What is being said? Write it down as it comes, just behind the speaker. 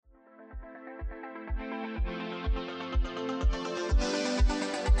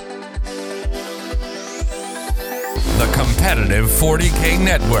competitive 40K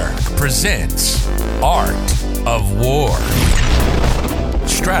network presents Art of War.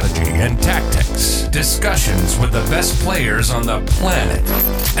 Strategy and tactics, discussions with the best players on the planet.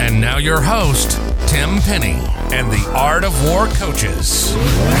 And now your host, Tim Penny, and the Art of War coaches.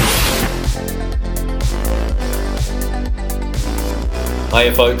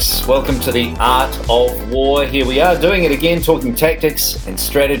 Hiya folks, welcome to the Art of War. Here we are doing it again, talking tactics and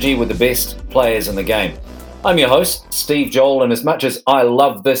strategy with the best players in the game. I'm your host, Steve Joll, and as much as I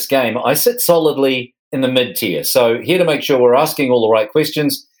love this game, I sit solidly in the mid-tier. So here to make sure we're asking all the right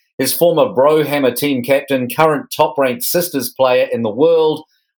questions is former Brohammer team captain, current top-ranked Sisters player in the world,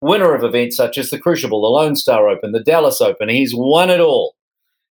 winner of events such as the Crucible, the Lone Star Open, the Dallas Open. He's won it all.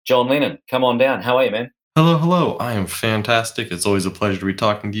 John Lennon, come on down. How are you, man? Hello. I am fantastic. It's always a pleasure to be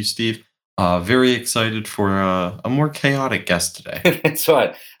talking to you, Steve. Very excited for a more chaotic guest today. That's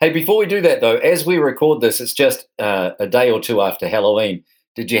right. Hey, before we do that, though, as we record this, it's just a day or two after Halloween.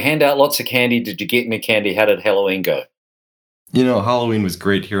 Did you hand out lots of candy? Did you get any candy? How did Halloween go? You know, Halloween was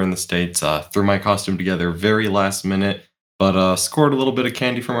great here in the States. Threw my costume together very last minute, but scored a little bit of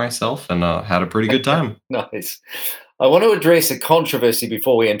candy for myself and had a pretty good time. Nice. I want to address a controversy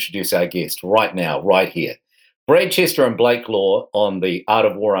before we introduce our guest right now, right here. Brad Chester and Blake Law on the Art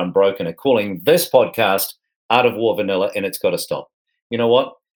of War Unbroken are calling this podcast Art of War Vanilla, and it's got to stop. You know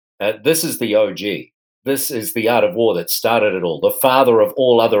what? This is the OG. This is the Art of War that started it all, the father of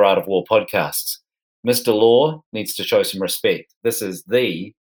all other Art of War podcasts. Mr. Law needs to show some respect. This is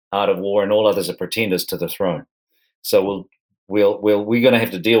the Art of War, and all others are pretenders to the throne. So we're going to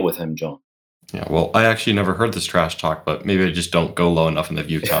have to deal with him, John. Yeah, well, I actually never heard this trash talk, but maybe I just don't go low enough in the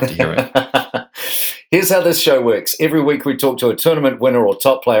view count to hear it. Here's how this show works. Every week we talk to a tournament winner or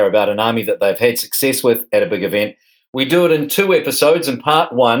top player about an army that they've had success with at a big event. We do it in 2 episodes. In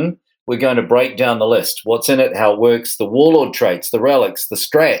part 1, we're going to break down the list, what's in it, how it works, the warlord traits, the relics, the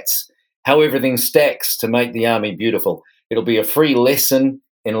strats, how everything stacks to make the army beautiful. It'll be a free lesson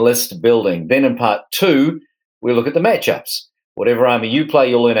in list building. Then in part 2, we look at the matchups. Whatever army you play,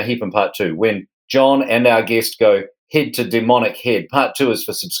 you'll learn a heap in part 2. When John and our guest go head to demonic head. Part 2 is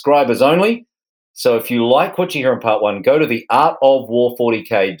for subscribers only. So if you like what you hear in part 1, go to the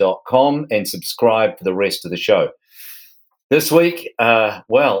artofwar40k.com and subscribe for the rest of the show. This week, our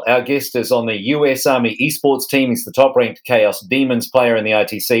guest is on the US Army esports team. He's the top-ranked Chaos Demons player in the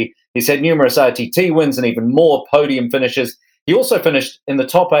RTC. He's had numerous RTT wins and even more podium finishes. He also finished in the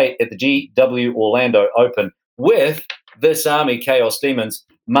top 8 at the GW Orlando Open with this Army Chaos Demons,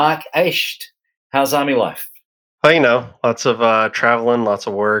 Mark Aescht. How's Army life? Well, you know, lots of traveling, lots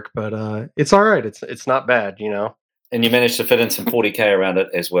of work, but it's all right. It's not bad, you know. And you managed to fit in some 40K around it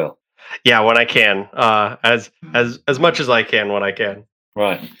as well. Yeah, when I can, as much as I can when I can.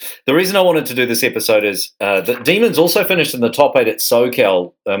 Right. The reason I wanted to do this episode is that Demons also finished in the top 8 at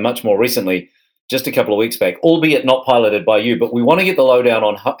SoCal much more recently, just a couple of weeks back, albeit not piloted by you. But we want to get the lowdown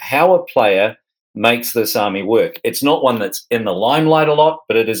on how a player makes this army work. It's not one that's in the limelight a lot,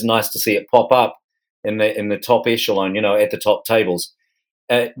 but it is nice to see it pop up in the top echelon, you know, at the top tables.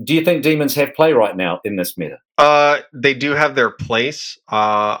 Do you think Demons have play right now in this meta? They do have their place.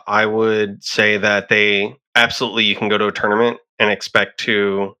 I would say that they absolutely, you can go to a tournament and expect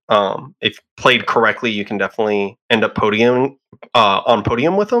to, if played correctly, you can definitely end up on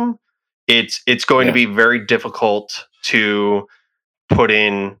podium with them. It's going to be very difficult to put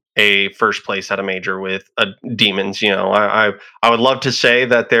in a first place at a major with Demons. You know, I would love to say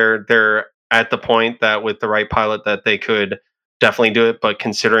that they're at the point that with the right pilot that they could definitely do it, but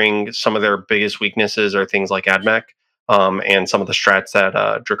considering some of their biggest weaknesses are things like AdMech and some of the strats that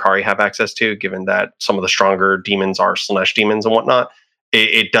Drakari have access to, given that some of the stronger demons are Slaanesh demons and whatnot,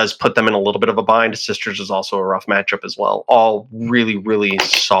 it does put them in a little bit of a bind. Sisters is also a rough matchup as well. All really, really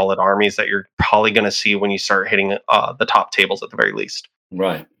solid armies that you're probably going to see when you start hitting the top tables at the very least.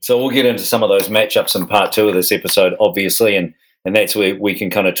 Right. So we'll get into some of those matchups in part 2 of this episode, obviously, and that's where we can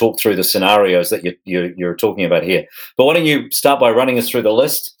kind of talk through the scenarios that you're talking about here. But why don't you start by running us through the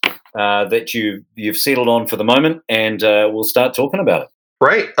list that you've settled on for the moment, and we'll start talking about it.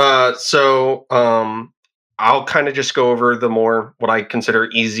 Right. So I'll kind of just go over the more what I consider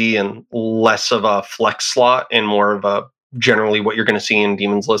easy and less of a flex slot and more of a generally what you're going to see in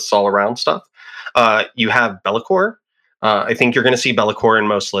Demons lists all around stuff. You have Be'lakor. I think you're going to see Be'lakor in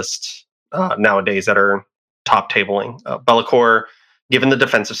most lists nowadays that are top tabling. Be'lakor, given the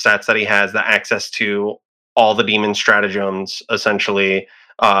defensive stats that he has, the access to all the demon stratagems, essentially,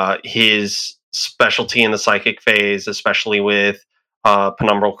 his specialty in the psychic phase, especially with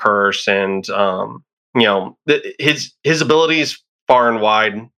Penumbral Curse, and his abilities far and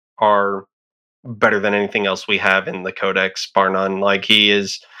wide are better than anything else we have in the Codex, bar none. Like he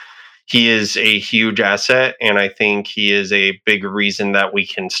is a huge asset, and I think he is a big reason that we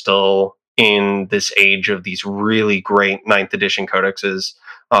can still, in this age of these really great 9th edition codexes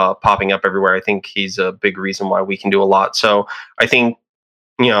popping up everywhere, I think he's a big reason why we can do a lot. So I think,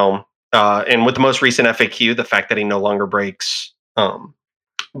 and with the most recent FAQ, the fact that he no longer breaks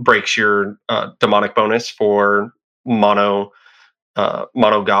your demonic bonus for mono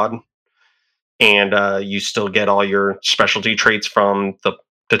god, and you still get all your specialty traits from the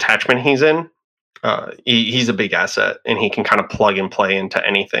detachment he's in. He's a big asset, and he can kind of plug and play into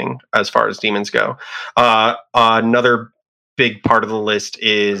anything as far as demons go. Another big part of the list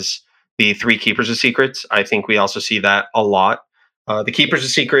is the 3 Keepers of Secrets. I think we also see that a lot. The Keepers of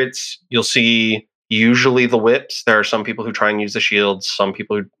Secrets, you'll see usually the whips. There are some people who try and use the shields, some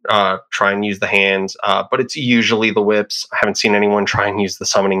people who try and use the hands, but it's usually the whips. I haven't seen anyone try and use the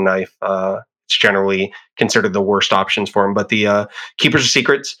summoning knife. It's generally considered the worst options for him. But the Keepers of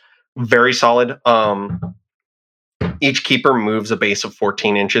Secrets, very solid. Each keeper moves a base of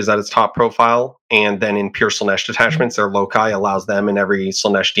 14 inches at its top profile, and then in pure Slaanesh detachments, their loci allows them and every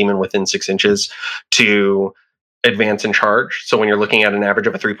Slaanesh demon within 6 inches to advance and charge. So when you're looking at an average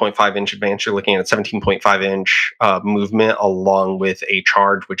of a 3.5 inch advance, you're looking at a 17.5 inch movement along with a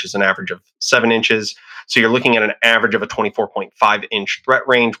charge, which is an average of 7 inches. So you're looking at an average of a 24.5 inch threat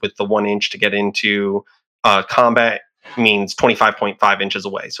range, with the 1 inch to get into combat means 25.5 inches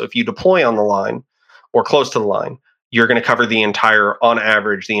away. So if you deploy on the line or close to the line, you're going to cover on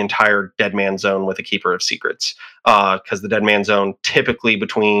average, the entire dead man zone with a Keeper of Secrets. Because the dead man zone, typically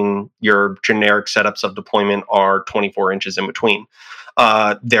between your generic setups of deployment, are 24 inches in between.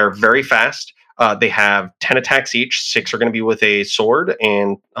 They're very fast. They have 10 attacks each. 6 are going to be with a sword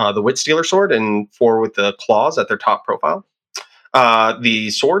and the Wit Stealer sword, and 4 with the claws at their top profile. The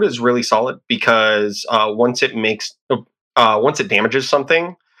sword is really solid because once it damages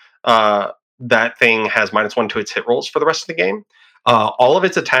something, that thing has -1 to its hit rolls for the rest of the game. All of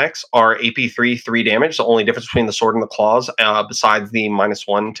its attacks are AP3 3 damage. The only difference between the sword and the claws, besides the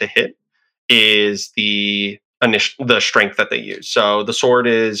 -1 to hit, is the strength that they use. So the sword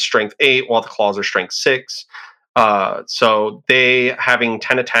is strength 8, while the claws are strength 6. So they, having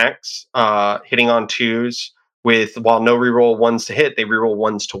 10 attacks, hitting on 2s, while no reroll 1s to hit, they reroll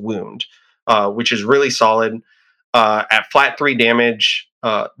 1s to wound, which is really solid. At flat 3 damage,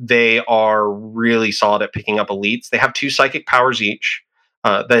 they are really solid at picking up elites. They have 2 psychic powers each.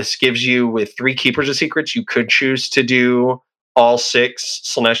 This gives you, with 3 Keepers of Secrets, you could choose to do all 6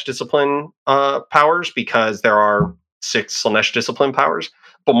 Slaanesh Discipline powers, because there are 6 Slaanesh Discipline powers.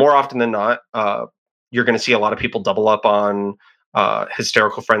 But more often than not, you're going to see a lot of people double up on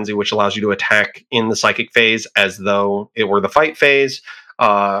Hysterical Frenzy, which allows you to attack in the psychic phase as though it were the fight phase.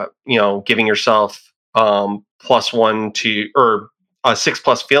 Giving yourself +1 to, or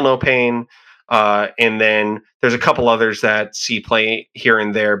 6+ Feel No Pain, and then there's a couple others that see play here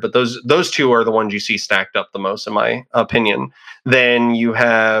and there, but those 2 are the ones you see stacked up the most, in my opinion. Then you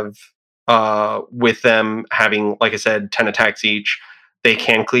have, with them having, like I said, 10 attacks each, they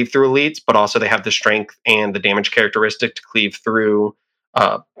can cleave through elites, but also they have the strength and the damage characteristic to cleave through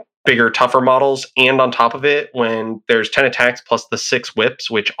bigger, tougher models. And on top of it, when there's 10 attacks plus the 6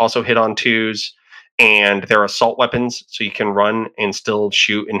 whips, which also hit on 2s, and they're assault weapons, so you can run and still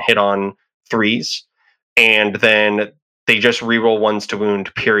shoot and hit on 3s. And then they just reroll 1s to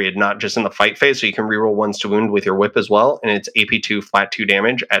wound, period, not just in the fight phase. So you can reroll 1s to wound with your whip as well. And it's AP2 flat 2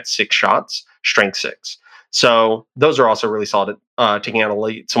 damage at 6 shots, strength 6. So those are also really solid at taking out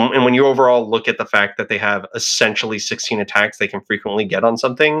elites. So, and when you overall look at the fact that they have essentially 16 attacks they can frequently get on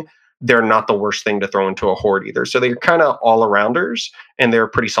something, they're not the worst thing to throw into a horde either. So they're kind of all-arounders, and they're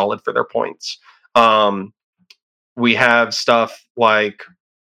pretty solid for their points. We have stuff like,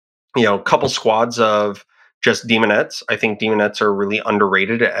 a couple squads of just demonettes. I think demonettes are really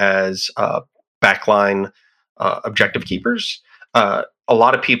underrated as backline objective keepers. A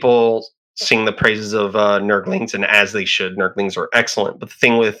lot of people sing the praises of Nurglings, and as they should. Nurglings are excellent. But the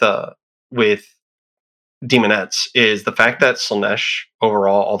thing with demonettes is the fact that Slaanesh,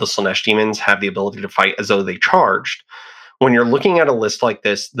 overall, all the Slaanesh demons have the ability to fight as though they charged. When you're looking at a list like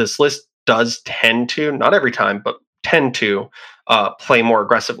this list does tend to, not every time, but tend to play more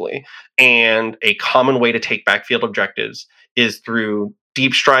aggressively. And a common way to take backfield objectives is through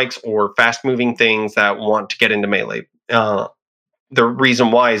deep strikes or fast-moving things that want to get into melee. The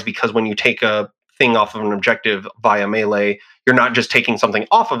reason why is because when you take a thing off of an objective via melee, you're not just taking something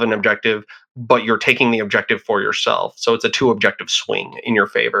off of an objective, but you're taking the objective for yourself. So it's a 2 objective swing in your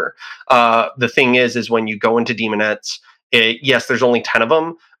favor. The thing is when you go into demonettes yes, there's only 10 of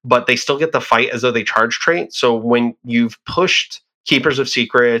them, but they still get the fight as though they charge trait. So when you've pushed Keepers of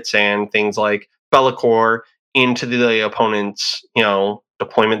Secrets and things like Bellicor into the opponent's,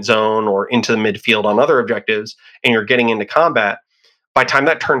 deployment zone or into the midfield on other objectives, and you're getting into combat, by the time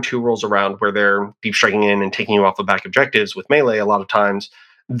that turn 2 rolls around where they're deep striking in and taking you off the back objectives with melee, a lot of times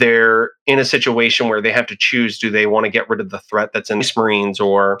they're in a situation where they have to choose, do they want to get rid of the threat that's in Ice Marines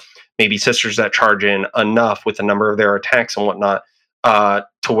or maybe Sisters that charge in enough with the number of their attacks and whatnot,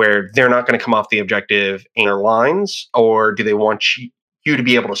 to where they're not going to come off the objective in their lines, or do they want you to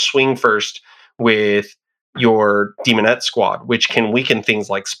be able to swing first with your Demonette squad, which can weaken things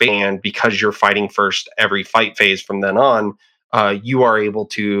like span, because you're fighting first every fight phase from then on. You are able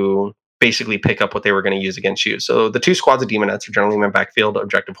to basically pick up what they were going to use against you. So the 2 squads of Demonettes are generally my backfield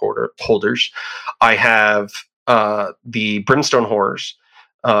objective holders. I have the Brimstone Horrors.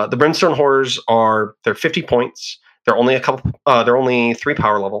 The Brimstone Horrors they're 50 points. They're only they're only 3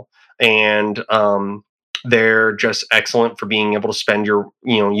 power level, and they're just excellent for being able to spend you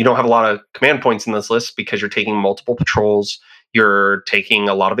don't have a lot of command points in this list because you're taking multiple patrols. You're taking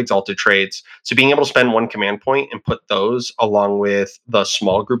a lot of exalted traits. So being able to spend 1 command point and put those along with the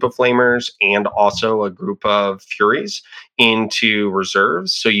small group of flamers and also a group of furies into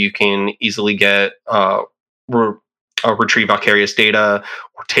reserves, so you can easily get retrieve Vicarious data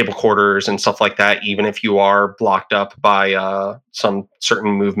or table quarters and stuff like that, even if you are blocked up by some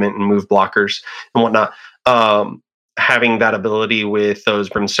certain movement and move blockers and whatnot. Having that ability with those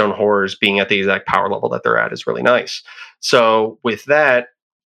Brimstone Horrors being at the exact power level that they're at is really nice. So with that,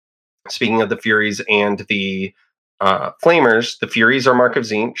 speaking of the Furies and the Flamers, the Furies are Mark of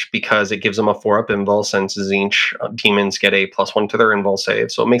Tzeentch because it gives them a 4-up invul, since Tzeentch demons get a +1 to their invul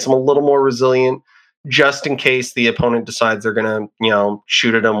save. So it makes them a little more resilient, just in case the opponent decides they're going to,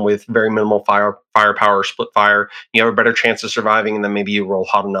 shoot at them with very minimal firepower or split fire. You have a better chance of surviving, and then maybe you roll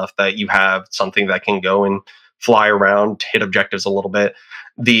hot enough that you have something that can go and fly around, hit objectives a little bit.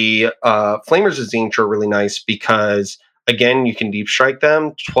 The Flamers of Tzeentch are really nice because, again, you can deep strike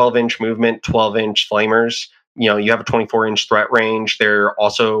them, 12-inch movement, 12-inch Flamers. You have a 24-inch threat range. They're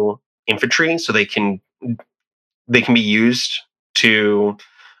also infantry, so they can be used to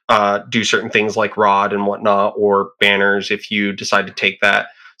do certain things like rod and whatnot, or banners if you decide to take that.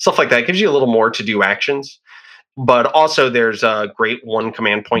 Stuff like that. It gives you a little more to do actions. But also there's a great 1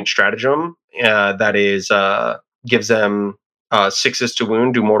 command point stratagem that is gives them 6s to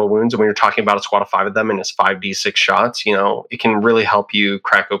wound, do mortal wounds. And when you're talking about a squad of 5 of them and it's 5d6 shots, it can really help you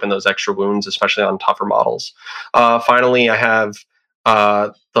crack open those extra wounds, especially on tougher models. Finally, I have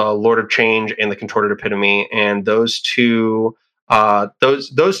the Lord of Change and the Contorted Epitome, and those two,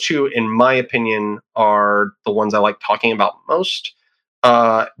 in my opinion, are the ones I like talking about most,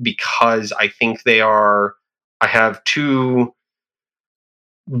 because I think I have 2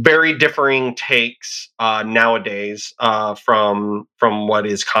 very differing takes nowadays from what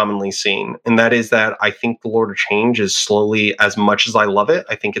is commonly seen, and that is that I think the Lord of Change is slowly, as much as I love it,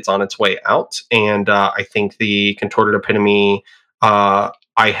 I think it's on its way out, and I think the Contorted Epitome,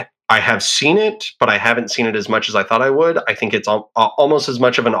 I have seen it, but I haven't seen it as much as I thought I would. I think it's almost as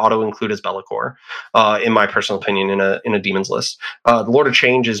much of an auto include as Bellicor, in my personal opinion, in a demons list. The Lord of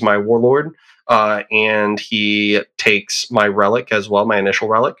Change is my warlord. And he takes my relic as well, my initial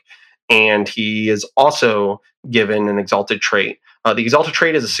relic, and he is also given an exalted trait. The exalted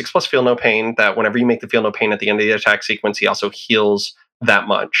trait is a 6+ feel no pain, that whenever you make the feel no pain at the end of the attack sequence, he also heals that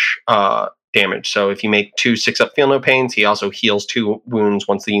much damage. So if you make 2 6-up feel no pains, he also heals 2 wounds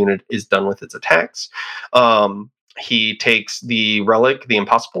once the unit is done with its attacks. He takes the relic, the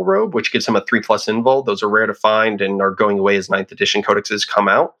Impossible Robe, which gives him a 3+ invul. Those are rare to find and are going away as 9th edition codexes come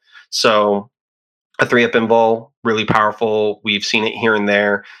out. So a 3-up invul, really powerful. We've seen it here and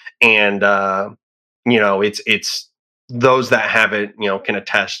there, and it's those that have it, can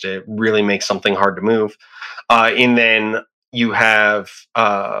attest. It really makes something hard to move. And then you have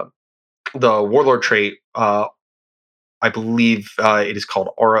the warlord trait. I believe it is called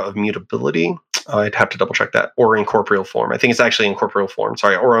Aura of Mutability. I'd have to double check that. Or Incorporeal Form. I think it's actually Incorporeal Form.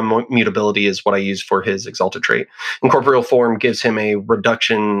 Sorry, Aura Mutability is what I use for his Exalted trait. Incorporeal Form gives him a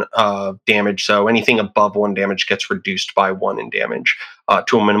reduction of damage. So anything above 1 damage gets reduced by 1 in damage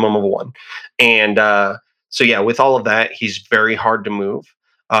to a minimum of 1. And so yeah, with all of that, he's very hard to move.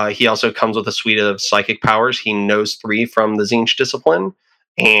 He also comes with a suite of psychic powers. He knows 3 from the Tzeentch discipline.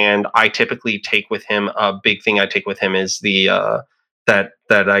 And I typically take with him, a big thing I take with him is the that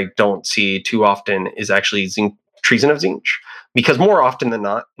I don't see too often is actually Treason of Tzeentch. Because more often than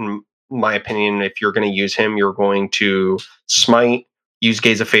not, in my opinion, if you're going to use him, you're going to smite, use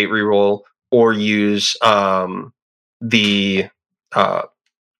Gaze of Fate reroll, or use the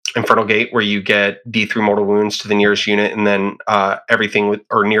Infernal Gate, where you get D3 mortal wounds to the nearest unit, and then everything with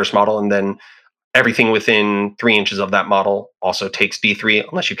or nearest model, and then everything within 3 inches of that model also takes D3.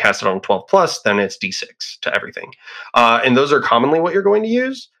 Unless you cast it on 12 plus, then it's D6 to everything. And those are commonly what you're going to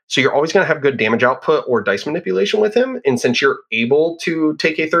use. So you're always going to have good damage output or dice manipulation with him. And since you're able to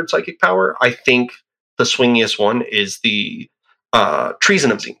take a third psychic power, I think the swingiest one is the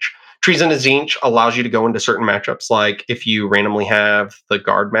Treason of Tzeentch. Treason of Tzeentch allows you to go into certain matchups, like if you randomly have the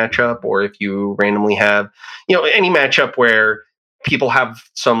guard matchup, or if you randomly have, any matchup where people have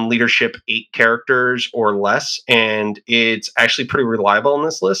some leadership 8 characters or less, and it's actually pretty reliable in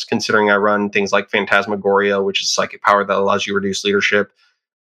this list, considering I run things like Phantasmagoria, which is psychic power that allows you to reduce leadership.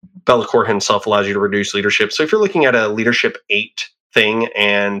 Be'lakor himself allows you to reduce leadership. So if you're looking at a leadership 8 thing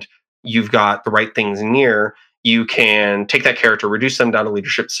and you've got the right things near, you can take that character, reduce them down to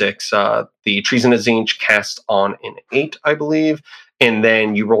leadership 6. The Treason of Tzeentch cast on an 8, I believe, and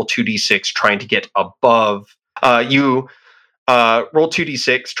then you roll 2d6 trying to get above. You roll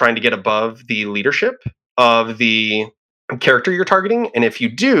 2d6 trying to get above the leadership of the character you're targeting, and if you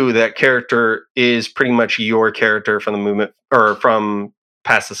do, that character is pretty much your character from the movement or from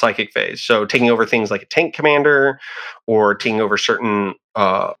past the psychic phase. So taking over things like a tank commander, or taking over certain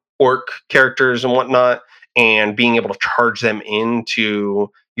orc characters and whatnot, and being able to charge them into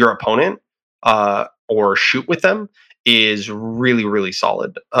your opponent or shoot with them is really, really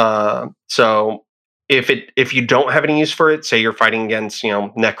solid. So if you don't have any use for it, say you're fighting against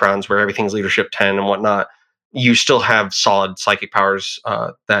Necrons where everything's leadership 10 and whatnot, you still have solid psychic powers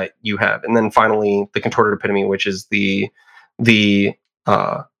that you have. And then finally, the Contorted Epitome, which is the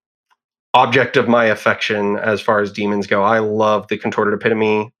object of my affection as far as demons go. I love the Contorted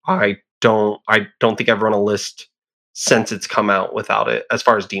Epitome. I don't think I've run a list since it's come out without it as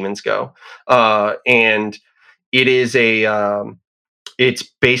far as demons go. And it is it's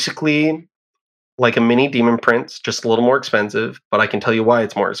basically like a mini Demon Prince, just a little more expensive, but I can tell you why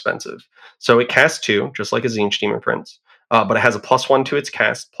it's more expensive. So it casts 2, just like a Tzeentch Demon Prince, but it has a +1 to its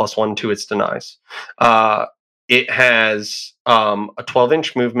cast, +1 to its denies. It has a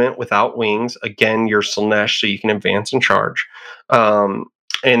 12-inch movement without wings. Again, you're Slaanesh, so you can advance and charge.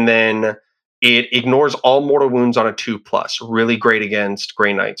 And then it ignores all mortal wounds on a 2+. Really great against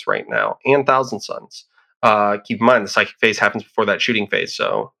Grey Knights right now, and Thousand Suns. Keep in mind, the psychic phase happens before that shooting phase,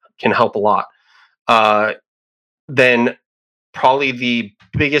 so can help a lot. Then probably the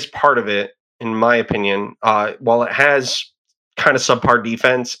biggest part of it, in my opinion, while it has kind of subpar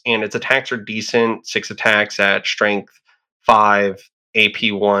defense and its attacks are decent, 6 attacks at strength 5,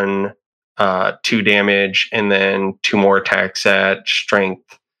 AP 1, 2 damage, and then 2 more attacks at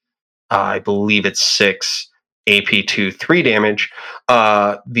strength, I believe it's 6, AP 2, 3 damage.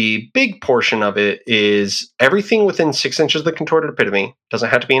 The big portion of it is everything within 6 inches of the Contorted Epitome, doesn't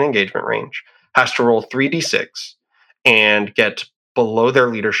have to be in engagement range, has to roll 3d6 and get below their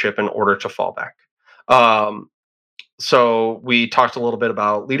leadership in order to fall back. So we talked a little bit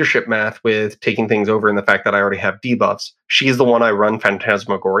about leadership math with taking things over, and the fact that I already have debuffs. She's the one I run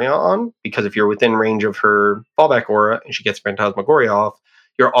Phantasmagoria on, because if you're within range of her fallback aura and she gets Phantasmagoria off,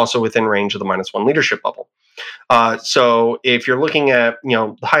 you're also within range of the -1 leadership bubble. So if you're looking at,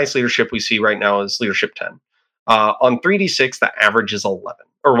 the highest leadership we see right now is leadership 10. On 3d6, the average is 11,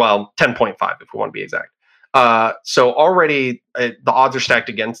 or 10.5 if we want to be exact. So already the odds are stacked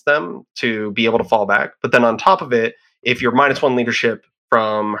against them to be able to fall back. But then on top of it, if you're -1 leadership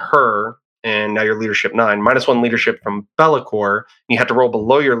from her, and now you're leadership 9, -1 leadership from Be'lakor, you have to roll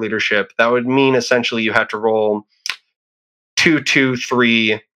below your leadership. That would mean essentially you have to roll 2, 2,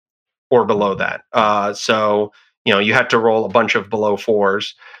 3, or below that. So you have to roll a bunch of below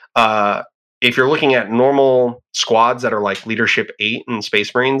 4s. If you're looking at normal squads that are like leadership 8 and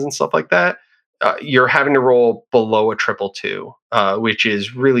Space Marines and stuff like that, you're having to roll below a 222, which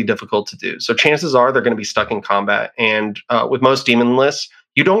is really difficult to do. So chances are they're going to be stuck in combat. And with most demon lists,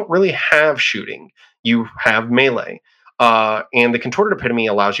 you don't really have shooting. You have melee. And the Contorted Epitome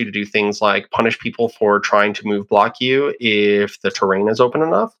allows you to do things like punish people for trying to move block you if the terrain is open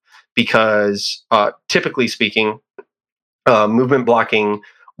enough. Because typically speaking, movement blocking,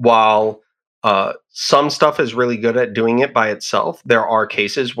 while some stuff is really good at doing it by itself, there are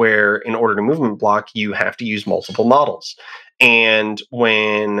cases where in order to movement block, you have to use multiple models. And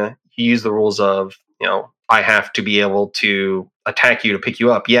when you use the rules of, I have to be able to attack you to pick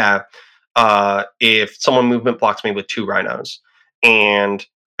you up. Yeah. If someone movement blocks me with 2 rhinos and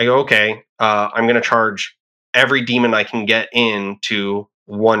I go, okay, I'm going to charge every demon I can get into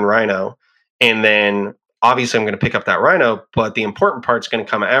 1 rhino. And then obviously I'm going to pick up that rhino, but the important part's going to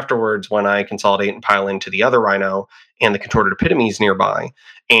come afterwards when I consolidate and pile into the other rhino and the contorted epitome is nearby.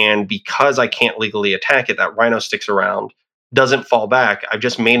 And because I can't legally attack it, that rhino sticks around, doesn't fall back. I've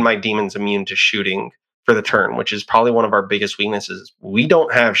just made my demons immune to shooting for the turn, which is probably one of our biggest weaknesses. We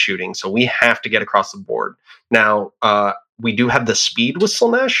don't have shooting, so we have to get across the board. Now, we do have the speed with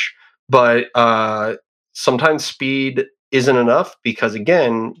Slaanesh, but sometimes speed isn't enough because,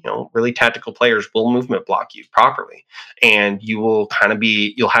 again, really tactical players will movement block you properly, and you will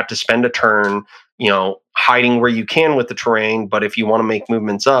you'll have to spend a turn hiding where you can with the terrain. But if you want to make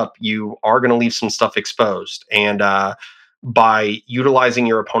movements up, you are going to leave some stuff exposed. And by utilizing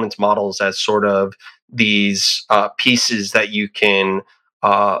your opponent's models as sort of these pieces that you can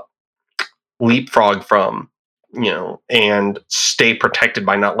leapfrog from, and stay protected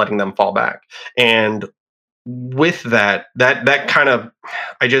by not letting them fall back. And with that kind of,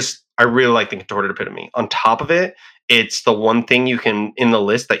 I really like the contorted epitome. On top of it, it's the one thing you can in the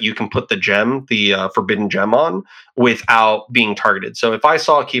list that you can put the forbidden gem on without being targeted. So if I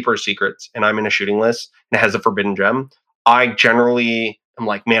saw a Keeper of Secrets and I'm in a shooting list and it has a forbidden gem, I generally am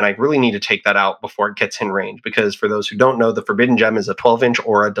like, man, I really need to take that out before it gets in range. Because for those who don't know, the forbidden gem is a 12-inch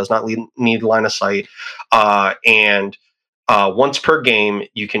aura, does not need line of sight, and once per game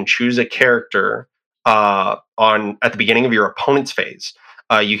you can choose a character at the beginning of your opponent's phase.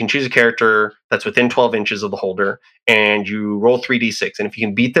 You can choose a character that's within 12 inches of the holder, and you roll 3d6. And if you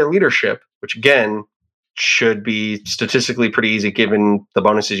can beat their leadership, which again should be statistically pretty easy given the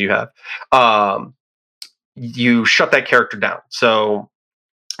bonuses you have, you shut that character down. So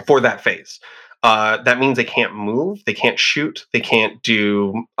for that phase, that means they can't move, they can't shoot, they can't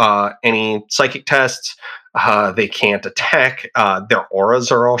do any psychic tests, they can't attack. Their auras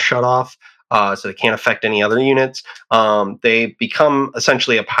are all shut off. So they can't affect any other units. They become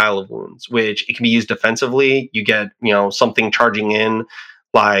essentially a pile of wounds, which it can be used defensively. You get, something charging in,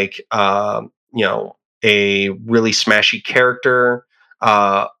 like, a really smashy character,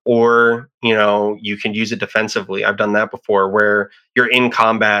 or, you can use it defensively. I've done that before, where you're in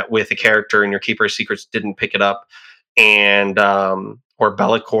combat with a character and your Keeper of Secrets didn't pick it up, and or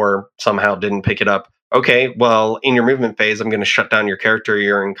Bellicor somehow didn't pick it up. Okay, well, in your movement phase, I'm going to shut down your character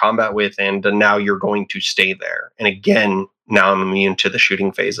you're in combat with, and now you're going to stay there. And again, now I'm immune to the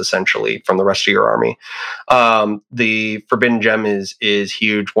shooting phase, essentially, from the rest of your army. The Forbidden Gem is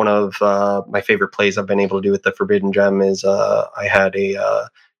huge. One of my favorite plays I've been able to do with the Forbidden Gem is I had a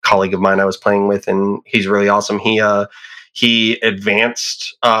colleague of mine I was playing with, and he's really awesome. He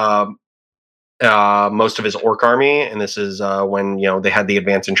advanced most of his orc army, and this is when they had the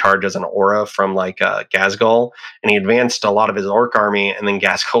advance in charge as an aura from like Gazgul, and he advanced a lot of his orc army, and then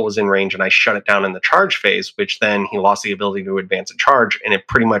Gazgul was in range, and I shut it down in the charge phase, which then he lost the ability to advance and charge, and it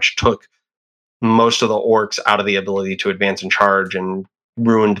pretty much took most of the orcs out of the ability to advance and charge, and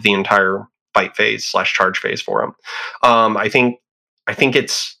ruined the entire fight phase / charge phase for him. I think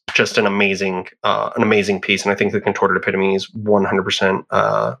it's just an amazing piece, and I think the contorted epitome is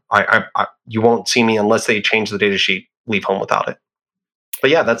 100%. You won't see me unless they change the data sheet leave home without it.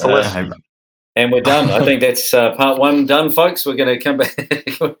 But yeah, that's the list. And we're done. I think that's part one done, folks. We're going to come back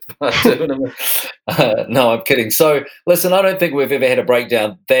with part two. No, I'm kidding. So, listen, I don't think we've ever had a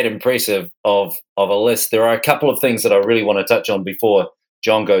breakdown that impressive of a list. There are a couple of things that I really want to touch on before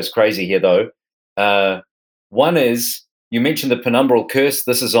John goes crazy here, though. One is, you mentioned the Penumbral Curse.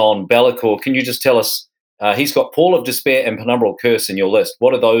 This is on Bellicor. Can you just tell us, he's got Pall of Despair and Penumbral Curse in your list.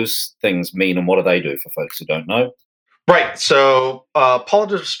 What do those things mean, and what do they do for folks who don't know? Right. So Pall of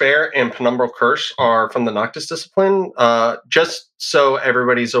Despair and Penumbral Curse are from the Noctis discipline. Just so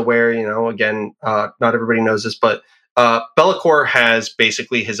everybody's aware, again, not everybody knows this, but Bellicor has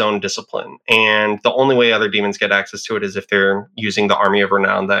basically his own discipline, and the only way other demons get access to it is if they're using the Army of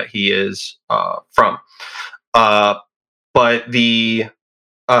Renown that he is from. But the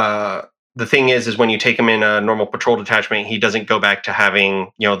thing is when you take him in a normal patrol detachment, he doesn't go back to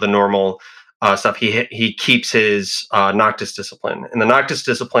having the normal stuff. He keeps his Noctis discipline. And the Noctis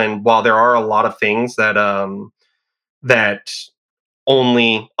discipline, while there are a lot of things that that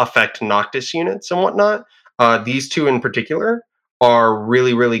only affect Noctis units and whatnot, these two in particular are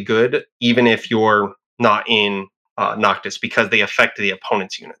really, really good, even if you're not in Noctis, because they affect the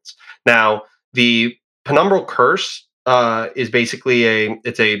opponent's units. Now, the Penumbral Curse is basically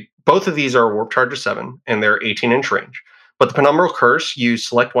both of these are a Warp Charge of 7, and they're 18-inch range. But the Penumbral Curse, you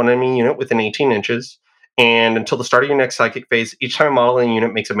select one enemy unit within 18 inches, and until the start of your next psychic phase, each time a modeling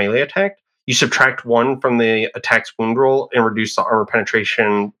unit makes a melee attack, you subtract 1 from the attack's wound roll and reduce the armor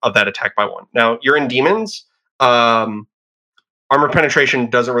penetration of that attack by 1. Now, you're in demons. armor penetration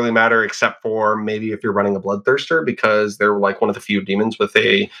doesn't really matter except for maybe if you're running a Bloodthirster, because they're like one of the few demons with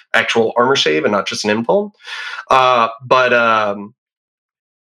a actual armor save and not just an impulse.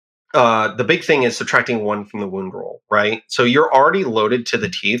 The big thing is subtracting 1 from the wound roll, right? So you're already loaded to the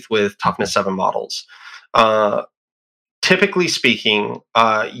teeth with toughness 7 models. Typically speaking,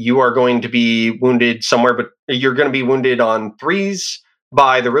 you are going to be wounded somewhere, but you're going to be wounded on 3s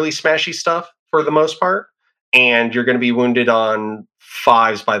by the really smashy stuff for the most part, and you're going to be wounded on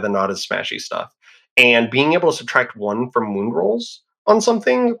 5s by the not as smashy stuff. And being able to subtract 1 from wound rolls on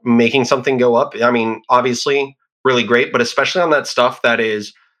something, making something go up, I mean, obviously, really great, but especially on that stuff that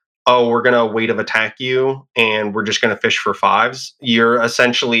is, oh, we're going to weight of attack you and we're just going to fish for 5s. You're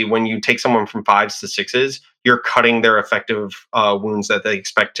essentially, when you take someone from 5s to 6s, you're cutting their effective wounds that they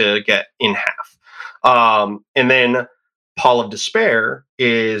expect to get in half. And then Pall of Despair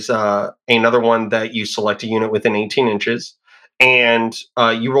is another one that you select a unit within 18 inches and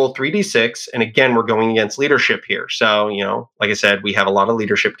you roll 3d6. And again, we're going against leadership here. So, like I said, we have a lot of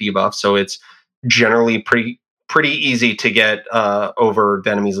leadership debuffs. So it's generally pretty easy to get over the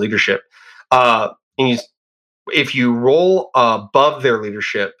enemy's leadership. If you roll above their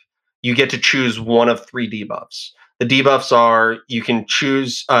leadership, you get to choose one of 3 debuffs. The debuffs are, you can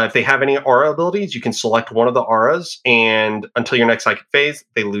choose, if they have any aura abilities, you can select one of the auras, and until your next psychic phase,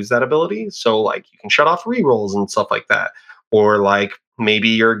 they lose that ability. So, like, you can shut off rerolls and stuff like that. Or, like, maybe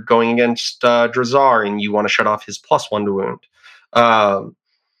you're going against Drazar and you want to shut off his +1 to wound.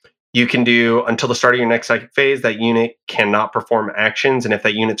 You can do, until the start of your next psychic phase, that unit cannot perform actions. And if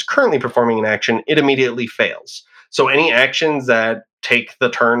that unit's currently performing an action, it immediately fails. So any actions that take the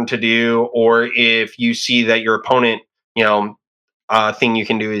turn to do, or if you see that your opponent, thing you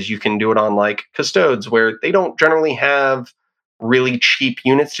can do is you can do it on like Custodes, where they don't generally have really cheap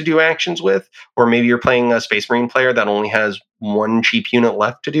units to do actions with. Or maybe you're playing a Space Marine player that only has 1 cheap unit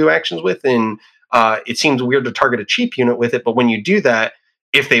left to do actions with. And it seems weird to target a cheap unit with it. But when you do that,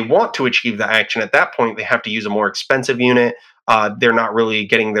 if they want to achieve the action at that point, they have to use a more expensive unit. They're not really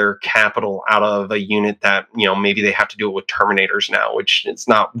getting their capital out of a unit that, maybe they have to do it with Terminators now, which is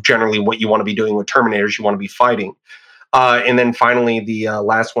not generally what you want to be doing with Terminators. You want to be fighting. And then finally, the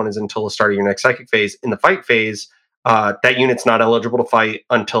last one is until the start of your next psychic phase. In the fight phase, that unit's not eligible to fight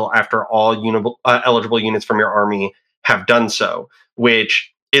until after all eligible units from your army have done so, which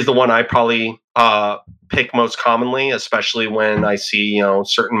is the one I probably pick most commonly, especially when I see,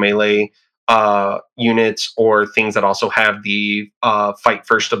 certain melee units or things that also have the fight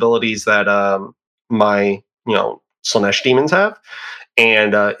first abilities that my, Slaanesh demons have.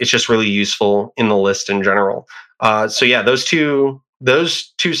 And it's just really useful in the list in general. So yeah, those two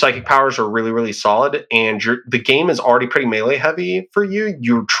psychic powers are really, really solid. And the game is already pretty melee heavy for you.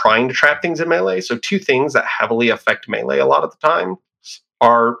 You're trying to trap things in melee. So 2 things that heavily affect melee a lot of the time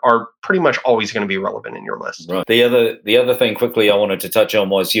are pretty much always going to be relevant in your list. Right. The other thing quickly I wanted to touch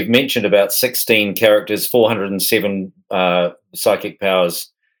on was you've mentioned about 16 characters, 407 psychic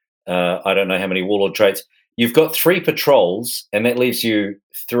powers. I don't know how many warlord traits. You've got 3 patrols, and that leaves you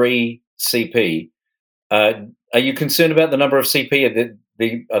 3 CP. Are you concerned about the number of CP?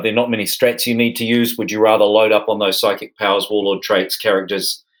 Are there not many strats you need to use? Would you rather load up on those psychic powers, warlord traits,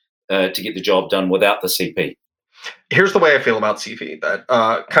 characters to get the job done without the CP? Here's the way I feel about CP, that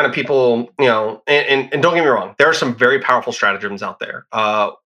kind of people, and don't get me wrong, there are some very powerful stratagems out there.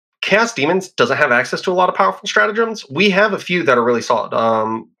 Chaos Demons doesn't have access to a lot of powerful stratagems. We have a few that are really solid.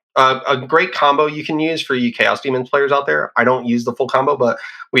 A great combo you can use for you Chaos Demons players out there. I don't use the full combo, but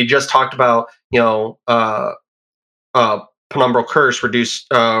we just talked about, Penumbral Curse reducing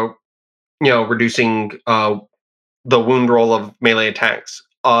the wound roll of melee attacks.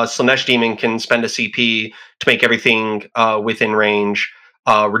 Slaanesh Demon can spend a CP to make everything within range,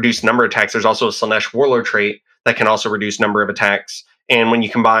 reduce number of attacks. There's also a Slaanesh Warlord trait that can also reduce number of attacks. And when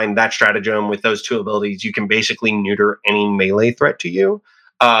you combine that stratagem with those 2 abilities, you can basically neuter any melee threat to you.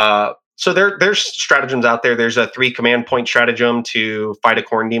 So there's stratagems out there. There's a 3 command point stratagem to fight a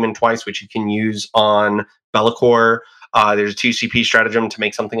Khorne Demon twice, which you can use on Be'lakor. There's a 2 CP stratagem to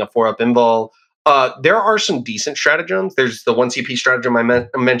make something a 4-up invul. There are some decent stratagems. There's the 1 CP stratagem I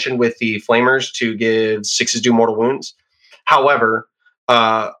mentioned with the Flamers to give 6s do mortal wounds. However,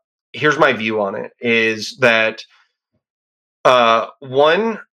 here's my view on it, is that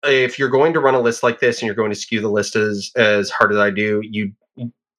one, if you're going to run a list like this and you're going to skew the list as hard as I do,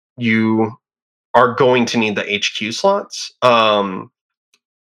 you are going to need the HQ slots.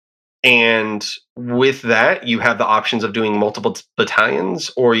 And with that, you have the options of doing multiple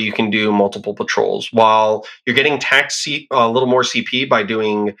battalions, or you can do multiple patrols. While you're getting taxed a little more CP by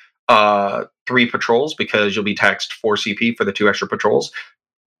doing 3 patrols because you'll be taxed 4 CP for the 2 extra patrols.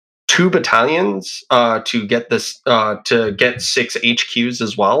 2 battalions to get this to get 6 HQs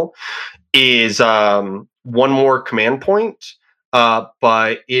as well is 1 more command point,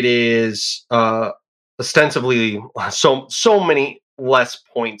 but it is ostensibly so many less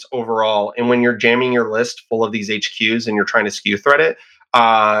points overall. And when you're jamming your list full of these HQs and you're trying to skew thread it,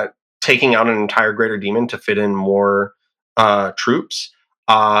 taking out an entire Greater Demon to fit in more troops,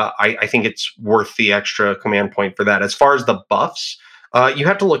 I think it's worth the extra command point for that. As far as the buffs, you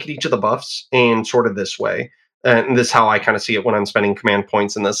have to look at each of the buffs in sort of this way. And this is how I kind of see it when I'm spending command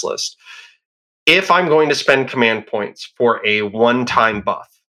points in this list. If I'm going to spend command points for a one-time buff,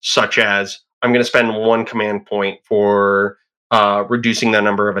 such as I'm going to spend 1 command point for reducing the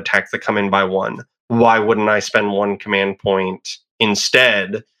number of attacks that come in by 1, why wouldn't I spend 1 command point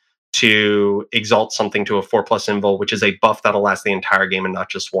instead to exalt something to a 4+ invul, which is a buff that'll last the entire game and not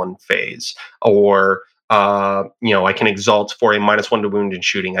just 1 phase? Or I can exalt for a -1 to wound and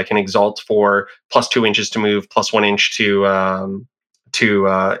shooting. I can exalt for +2 inches to move, +1 inch to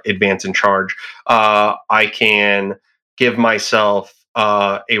advance and charge. I can give myself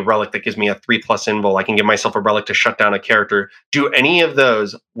a relic that gives me a 3+ invul. I can give myself a relic to shut down a character. Do any of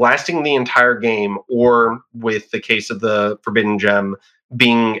those lasting the entire game, or with the case of the Forbidden Gem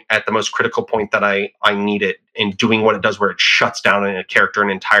being at the most critical point that I need it and doing what it does where it shuts down in a character an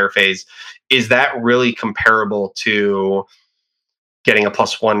entire phase, is that really comparable to getting a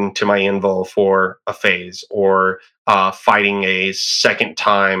 +1 to my invul for a phase, or fighting a second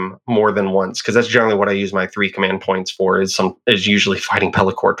time more than once? Because that's generally what I use my 3 command points for. Is usually fighting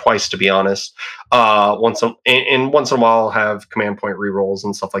Pellicor twice, to be honest. Once in a while, I'll have command point rerolls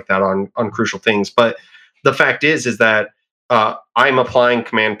and stuff like that on crucial things. But the fact is that I'm applying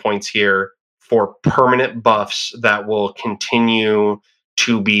command points here for permanent buffs that will continue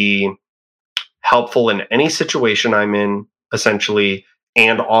to be helpful in any situation I'm in, essentially,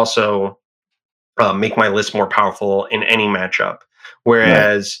 and also make my list more powerful in any matchup.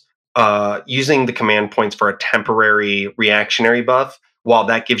 Whereas using the command points for a temporary reactionary buff, while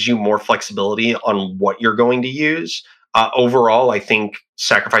that gives you more flexibility on what you're going to use, overall, I think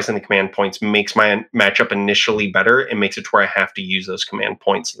sacrificing the command points makes my matchup initially better and makes it to where I have to use those command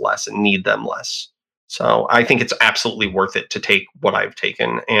points less and need them less. So I think it's absolutely worth it to take what I've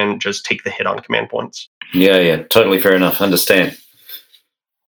taken and just take the hit on command points. Yeah, totally fair enough. Understand.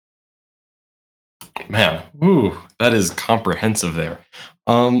 Man, that is comprehensive there.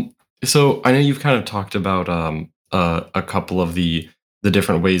 So I know you've kind of talked about a couple of the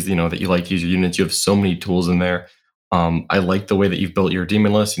different ways that you like to use your units. You have so many tools in there. I like the way that you've built your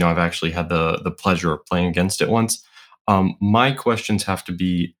demon list. I've actually had the pleasure of playing against it once. My questions have to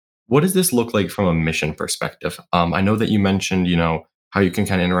be: what does this look like from a mission perspective? I know that you mentioned how you can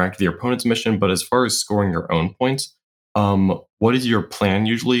kind of interact with your opponent's mission, but as far as scoring your own points, what is your plan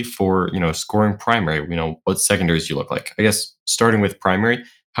usually for scoring primary? What secondaries do you look like? I guess starting with primary,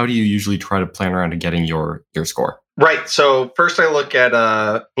 how do you usually try to plan around to getting your score? Right. So first I look at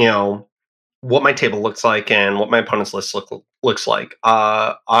what my table looks like and what my opponent's list looks like.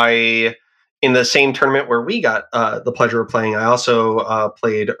 I in the same tournament where we got the pleasure of playing, I also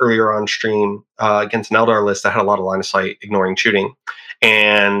played earlier on stream against an Eldar list that had a lot of line of sight, ignoring shooting.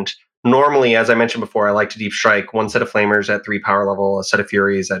 And normally, as I mentioned before, I like to deep strike 1 set of flamers at 3 power level, a set of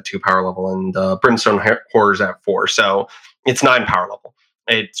furies at 2 power level, and brimstone horrors at 4. So it's 9 power level.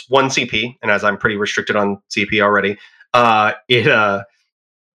 It's 1 CP, and as I'm pretty restricted on CP already, I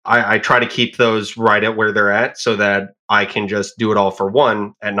try to keep those right at where they're at so that I can just do it all for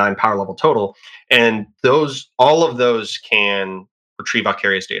 1 at 9 power level total. And all of those can retrieve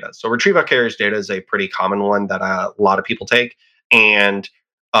Vicarious data. So retrieve Vicarious data is a pretty common one that a lot of people take. And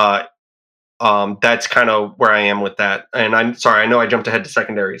that's kind of where I am with that. And I'm sorry, I know I jumped ahead to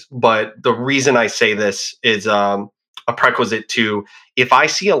secondaries, but the reason I say this is a prerequisite to, if I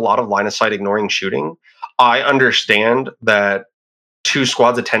see a lot of line of sight ignoring shooting, I understand that 2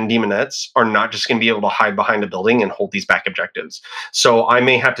 squads of 10 demonettes are not just going to be able to hide behind a building and hold these back objectives. So I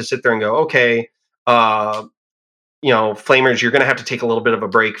may have to sit there and go, okay, flamers, you're going to have to take a little bit of a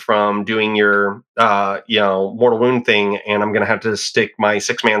break from doing your, mortal wound thing, and I'm going to have to stick my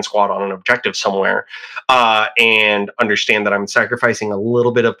 6-man squad on an objective somewhere, and understand that I'm sacrificing a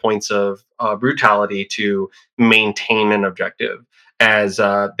little bit of points of brutality to maintain an objective. As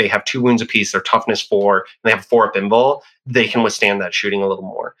they have 2 wounds apiece, their toughness 4, and they have a 4-up invul, they can withstand that shooting a little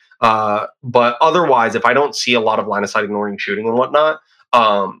more. But otherwise, if I don't see a lot of line of sight ignoring shooting and whatnot,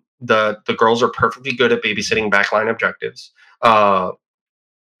 the girls are perfectly good at babysitting backline objectives.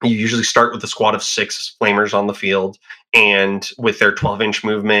 You usually start with a squad of 6 flamers on the field, and with their 12-inch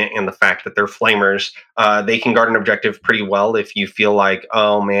movement and the fact that they're flamers, they can guard an objective pretty well. If you feel like,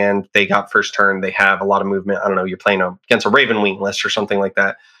 oh man, they got first turn, they have a lot of movement. I don't know, you're playing against a Raven Wing list or something like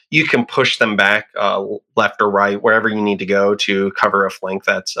that. You can push them back left or right, wherever you need to go to cover a flank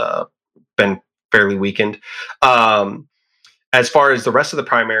that's been fairly weakened. As far as the rest of the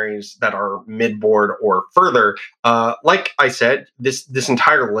primaries that are mid-board or further, like I said, this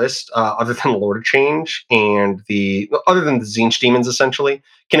entire list, other than Lord of Change and other than the Tzeentch demons, essentially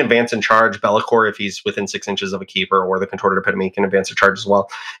can advance and charge. Bellicor, if he's within 6 inches of a keeper, or the Contorted Epitome, can advance and charge as well.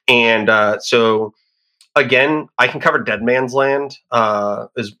 And so again, I can cover Dead Man's Land,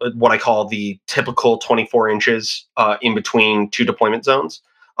 is what I call the typical 24 inches in between 2 deployment zones,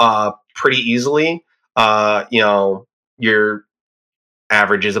 pretty easily. Your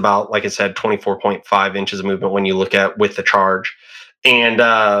average is about, like I said, 24.5 inches of movement when you look at with the charge.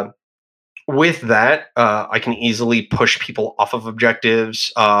 And with that, I can easily push people off of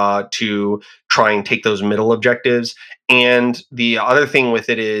objectives to try and take those middle objectives. And the other thing with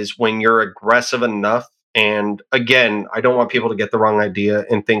it is, when you're aggressive enough, and again, I don't want people to get the wrong idea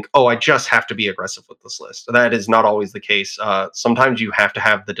and think, oh, I just have to be aggressive with this list. That is not always the case. Sometimes you have to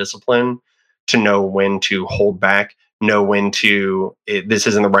have the discipline to know when to hold back, know when to, this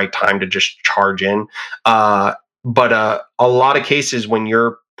isn't the right time to just charge in. But a lot of cases, when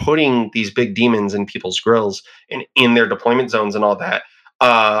you're putting these big demons in people's grills and in their deployment zones and all that,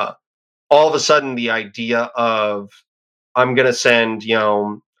 all of a sudden the idea of, I'm going to send,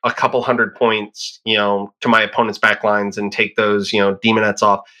 a couple hundred points, to my opponent's backlines and take those, demonettes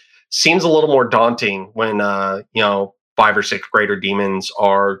off, seems a little more daunting when, 5 or 6 greater demons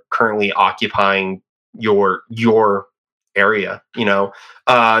are currently occupying your area,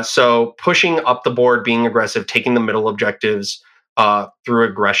 so pushing up the board, being aggressive, taking the middle objectives through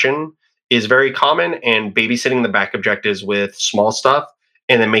aggression is very common, and babysitting the back objectives with small stuff,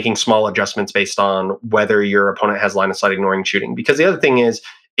 and then making small adjustments based on whether your opponent has line of sight, ignoring shooting. Because the other thing is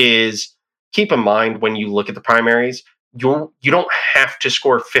keep in mind, when you look at the primaries, you don't have to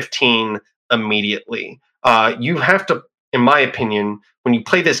score 15 immediately. You have to, in my opinion, when you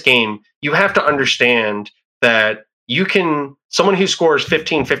play this game, you have to understand that someone who scores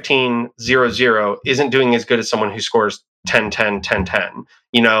 15 15 0 0 isn't doing as good as someone who scores 10 10 10 10,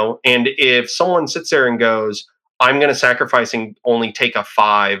 and if someone sits there and goes, I'm going to sacrifice and only take a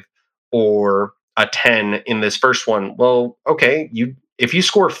 5 or a 10 in this first one, well, okay, if you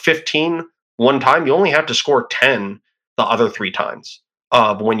score 15 one time, you only have to score 10 the other 3 times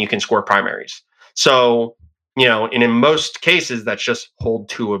when you can score primaries. So, and in most cases, that's just hold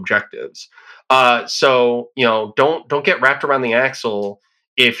 2 objectives. So don't get wrapped around the axle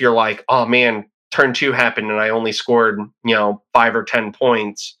if you're like, oh man, turn 2 happened and I only scored 5 or 10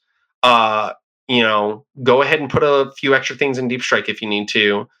 points. Go ahead and put a few extra things in Deep Strike if you need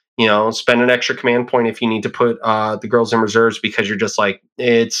to. Spend an extra command point if you need to put the girls in reserves, because you're just like,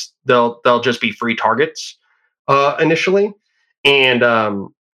 they'll just be free targets initially,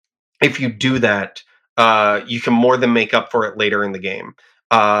 and if you do that, you can more than make up for it later in the game.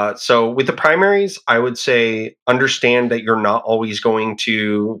 So with the primaries, I would say understand that you're not always going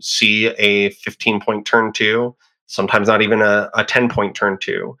to see a 15-point turn 2, sometimes not even a 10-point turn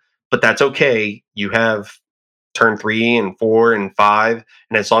 2, but that's okay. You have turn 3 and 4 and 5,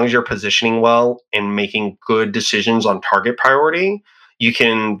 and as long as you're positioning well and making good decisions on target priority, you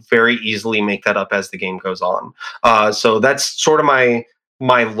can very easily make that up as the game goes on. So that's sort of my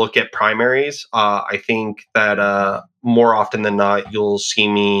look at primaries. I think that more often than not, you'll see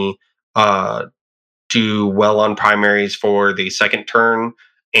me do well on primaries for the second turn,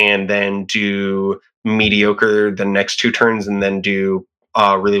 and then do mediocre the next 2 turns, and then do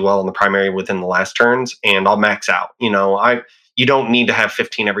really well on the primary within the last turns, and I'll max out. You don't need to have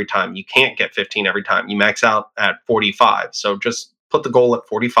 15 every time. You can't get 15 every time. You max out at 45. So just put the goal at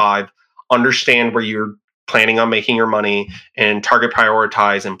 45. Understand where you're planning on making your money, and target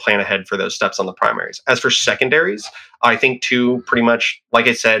prioritize and plan ahead for those steps on the primaries. As for secondaries, I think too, pretty much, like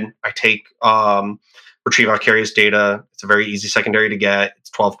I said, I take retrieve vicarious data. It's a very easy secondary to get. It's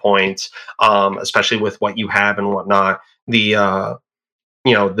 12 points, especially with what you have and whatnot. The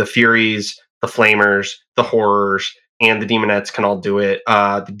Furies, the Flamers, the Horrors, and the Demonettes can all do it.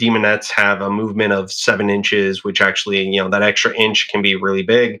 The Demonettes have a movement of 7 inches, which actually, that extra inch can be really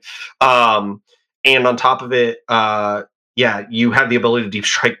big. And on top of it, you have the ability to deep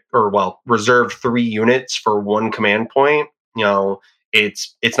strike, or reserve 3 units for 1 command point.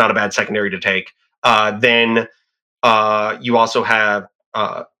 It's not a bad secondary to take. Then you also have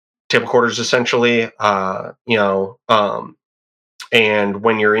table quarters, essentially. And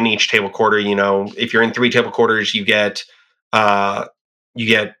when you're in each table quarter, if you're in 3 table quarters, you get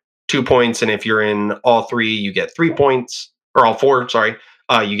 2 points, and if you're in all 3, you get 3 points, or all 4. Sorry,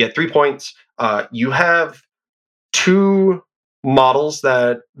 you get 3 points. You have 2 models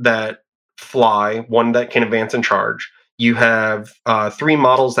that fly, one that can advance and charge. You have 3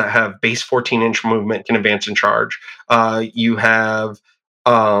 models that have base 14-inch movement, can advance and charge. You have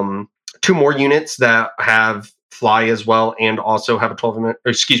 2 more units that have fly as well, and also have a 12.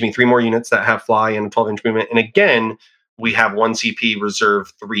 Excuse me, 3 more units that have fly and a 12-inch movement. And again, we have 1 CP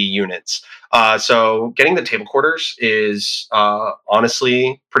reserve 3 units. So getting the table quarters is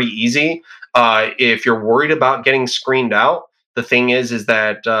honestly pretty easy. If you're worried about getting screened out, the thing is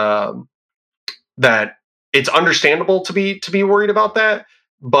that that it's understandable to be worried about that.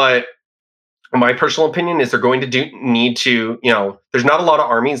 But my personal opinion is they're going to need to, there's not a lot of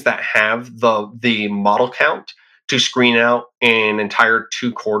armies that have the model count to screen out an entire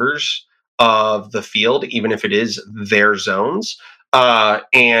 2 quarters of the field, even if it is their zones.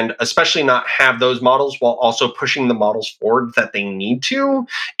 And especially not have those models while also pushing the models forward that they need to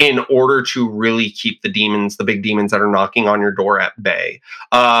in order to really keep the big demons that are knocking on your door at bay.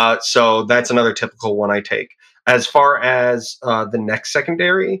 So that's another typical one I take. As far as the next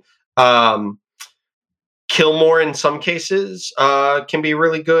secondary, kill more in some cases can be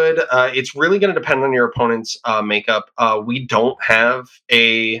really good. It's really going to depend on your opponent's makeup. We don't have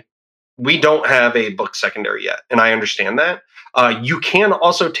a book secondary yet, and I understand that. You can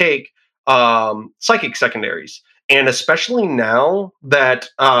also take psychic secondaries, and especially now that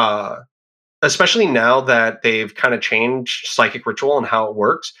they've kind of changed psychic ritual and how it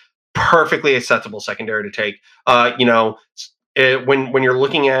works, perfectly acceptable secondary to take. When you're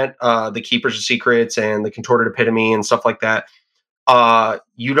looking at the Keepers of Secrets and the Contorted Epitome and stuff like that,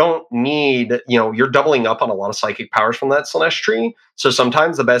 you don't need, you're doubling up on a lot of psychic powers from that Slanesh tree. So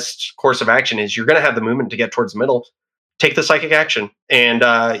sometimes the best course of action is you're going to have the movement to get towards the middle. Take the psychic action, and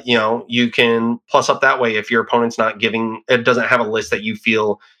you can plus up that way if your opponent's doesn't have a list that you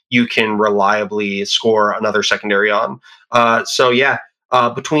feel you can reliably score another secondary on.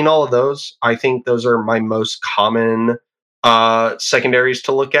 Between all of those, I think those are my most common secondaries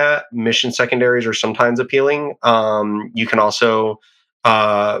to look at. Mission secondaries are sometimes appealing. You can also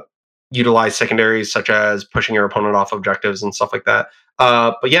utilize secondaries such as pushing your opponent off objectives and stuff like that.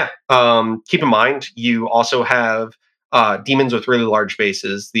 Keep in mind you also have demons with really large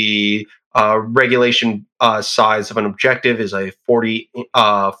bases. The regulation size of an objective is a 40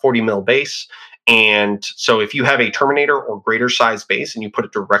 mil base. And so if you have a Terminator or greater size base and you put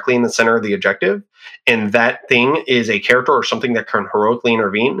it directly in the center of the objective, and that thing is a character or something that can heroically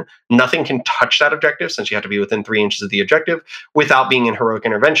intervene, nothing can touch that objective, since you have to be within 3 inches of the objective, without being in heroic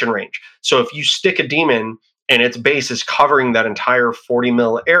intervention range. So if you stick a demon and its base is covering that entire 40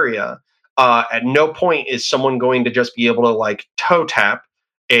 mil area, at no point is someone going to just be able to toe tap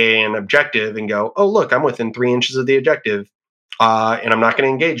an objective and go, oh, look, I'm within 3 inches of the objective. And I'm not going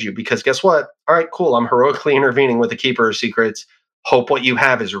to engage you, because guess what? All right, cool. I'm heroically intervening with the Keeper of Secrets. Hope what you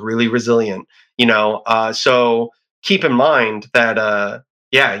have is really resilient. So keep in mind that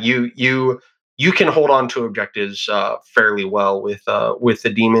you can hold on to objectives fairly well with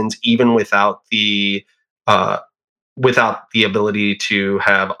the demons, even without the ability to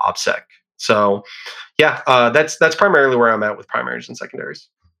have OPSEC. So that's primarily where I'm at with primaries and secondaries.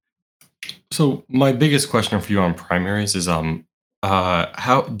 So my biggest question for you on primaries is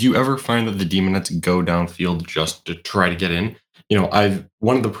how do you ever find that the demonettes go downfield just to try to get in?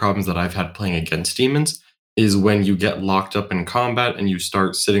 One of the problems that I've had playing against demons is when you get locked up in combat and you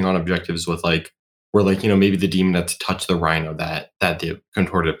start sitting on objectives with where maybe the demonettes touch the rhino that the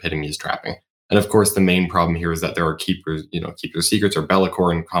Contorted Epitome is trapping. And of course, the main problem here is that there are keepers of secrets or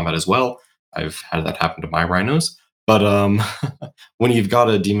Bellicor in combat as well. I've had that happen to my rhinos. But when you've got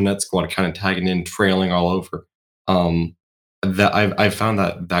a demonette squad kind of tagging in, trailing all over, that I've found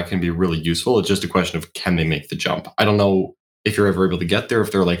that can be really useful. It's just a question of, can they make the jump? I don't know if you're ever able to get there,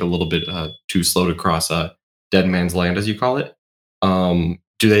 if they're a little bit too slow to cross a dead man's land, as you call it. Do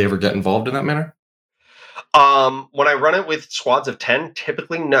they ever get involved in that manner? When I run it with squads of 10,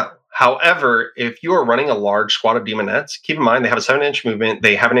 typically no. However, if you are running a large squad of demonettes, keep in mind they have a 7-inch movement.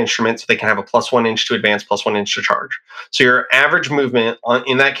 They have an instrument, so they can have a +1 inch to advance, +1 inch to charge. So your average movement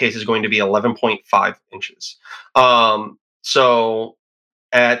in that case is going to be 11.5 inches. So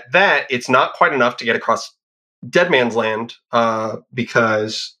at that, it's not quite enough to get across dead man's land,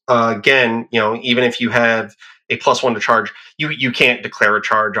 because again, even if you have a +1 to charge. You can't declare a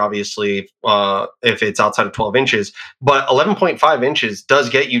charge, obviously, if it's outside of 12 inches. But 11.5 inches does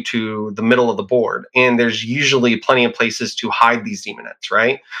get you to the middle of the board, and there's usually plenty of places to hide these demonettes,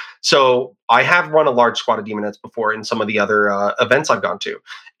 right? So I have run a large squad of demonettes before in some of the other events I've gone to,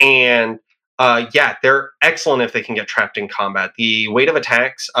 and yeah, they're excellent if they can get trapped in combat. The weight of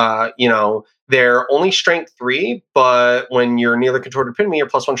attacks, they're only strength 3, but when you're near the contorted epitome, you're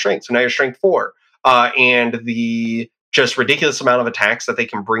 +1 strength. So now you're strength 4. And the just ridiculous amount of attacks that they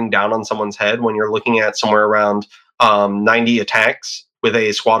can bring down on someone's head when you're looking at somewhere around 90 attacks with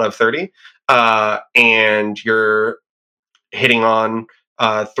a squad of 30. And you're hitting on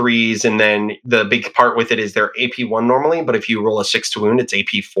 3s, and then the big part with it is they're AP1 normally, but if you roll a 6 to wound, it's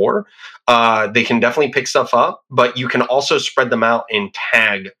AP4. They can definitely pick stuff up, but you can also spread them out and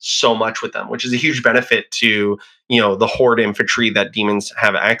tag so much with them, which is a huge benefit to the horde infantry that demons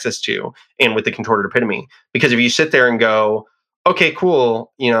have access to, and with the contorted epitome. Because if you sit there and go, okay,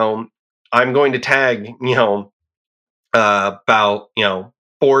 cool, I'm going to tag about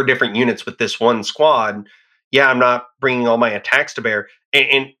 4 different units with this one squad. Yeah, I'm not bringing all my attacks to bear.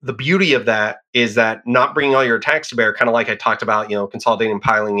 And the beauty of that is that not bringing all your attacks to bear, kind of like I talked about, consolidating,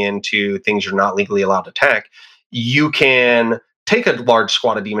 piling into things you're not legally allowed to attack. You can take a large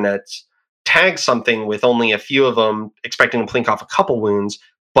squad of demonettes, tag something with only a few of them, expecting to plink off a couple wounds,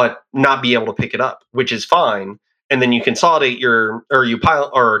 but not be able to pick it up, which is fine. And then you consolidate you pile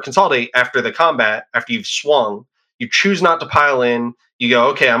or consolidate after the combat, after you've swung. You choose not to pile in. You go,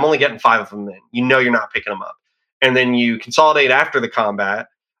 okay, I'm only getting 5 of them in. You're not picking them up. And then you consolidate after the combat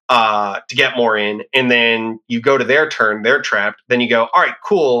to get more in. And then you go to their turn, they're trapped. Then you go, all right,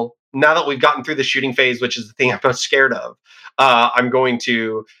 cool. Now that we've gotten through the shooting phase, which is the thing I'm most scared of, I'm going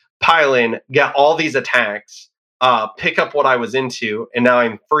to pile in, get all these attacks, pick up what I was into, and now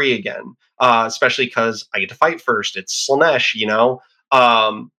I'm free again. Especially because I get to fight first. It's Slaanesh,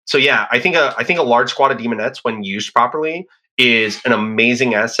 So yeah, I think a large squad of demonettes, when used properly, is an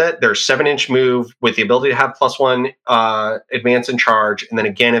amazing asset. They're 7-inch move with the ability to have +1 advance and charge, and then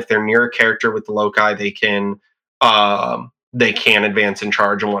again, if they're near a character with the loci, they can advance and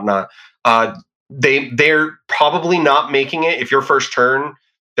charge and whatnot. They're probably not making it if your first turn.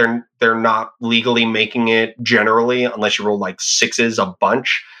 They're not legally making it generally unless you roll like 6s a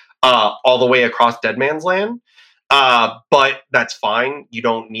bunch all the way across Dead Man's Land. But that's fine. You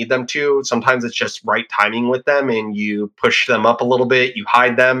don't need them to. Sometimes it's just right timing with them, and you push them up a little bit, you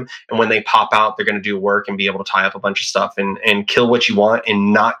hide them, and when they pop out, they're going to do work and be able to tie up a bunch of stuff and kill what you want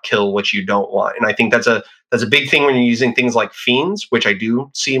and not kill what you don't want. And I think that's a big thing when you're using things like fiends, which I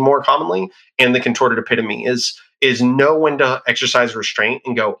do see more commonly, and the contorted epitome is know when to exercise restraint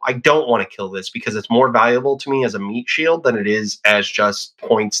and go, I don't want to kill this because it's more valuable to me as a meat shield than it is as just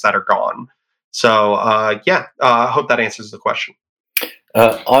points that are gone. So I hope that answers the question.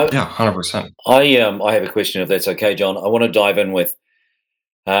 100%. I have a question, if that's okay, John. I want to dive in with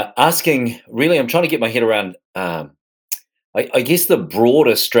asking. Really, I'm trying to get my head around. I guess the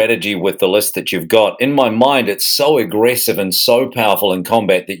broader strategy with the list that you've got. In my mind, it's so aggressive and so powerful in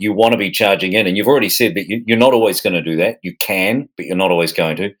combat that you want to be charging in. And you've already said that you're not always going to do that. You can, but you're not always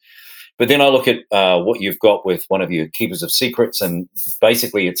going to. But then I look at what you've got with one of your Keepers of Secrets, and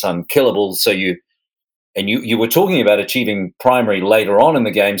basically it's unkillable. So you were talking about achieving primary later on in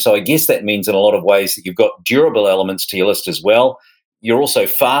the game. So I guess that means in a lot of ways that you've got durable elements to your list as well. You're also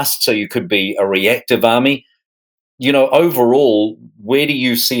fast, so you could be a reactive army. Overall, where do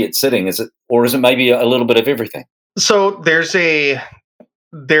you see it sitting? Is it maybe a little bit of everything? So there is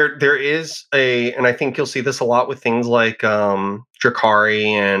and I think you'll see this a lot with things like Drakari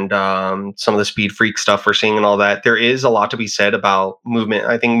and some of the speed freak stuff we're seeing and all that. There is a lot to be said about movement.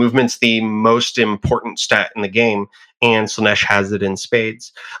 I think movement's the most important stat in the game, and Slaanesh has it in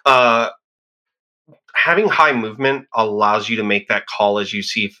spades. Having high movement allows you to make that call as you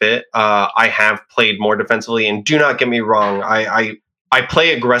see fit. I have played more defensively, and do not get me wrong, I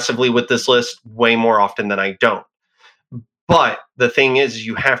play aggressively with this list way more often than I don't. But the thing is,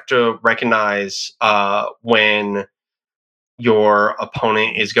 you have to recognize when your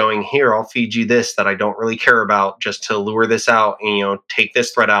opponent is going, here, I'll feed you this that I don't really care about just to lure this out, and take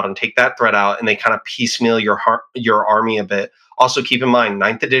this threat out and take that threat out, and they kind of piecemeal your army a bit. Also, keep in mind,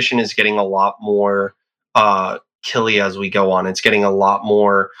 9th edition is getting a lot more killy as we go on. It's getting a lot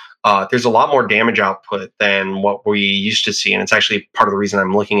more. There's a lot more damage output than what we used to see, and it's actually part of the reason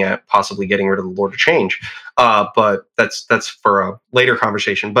I'm looking at possibly getting rid of the Lord of Change. But that's for a later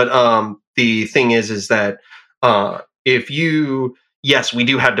conversation. But the thing is that if you yes, we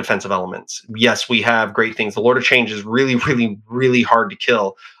do have defensive elements. Yes, we have great things. The Lord of Change is really, really, really hard to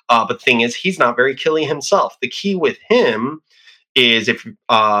kill. But the thing is, he's not very killy himself. The key with him is if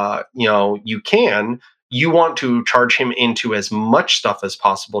you want to charge him into as much stuff as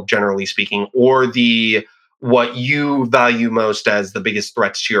possible, generally speaking, or the what you value most as the biggest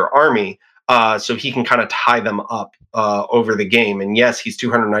threats to your army. So he can kind of tie them up over the game. And yes, he's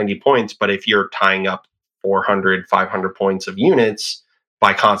 290 points, but if you're tying up 400, 500 points of units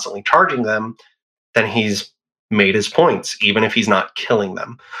by constantly charging them, then he's made his points, even if he's not killing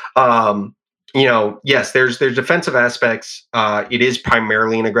them. Yes, there's defensive aspects. It is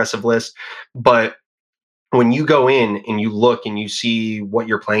primarily an aggressive list, but when you go in and you look and you see what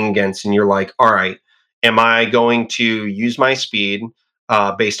you're playing against, and you're like, all right, am I going to use my speed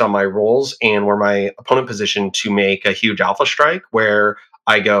based on my rolls and where my opponent positioned to make a huge alpha strike where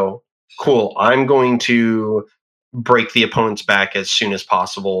I go, cool, I'm going to break the opponent's back as soon as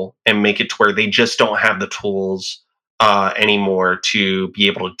possible and make it to where they just don't have the tools anymore to be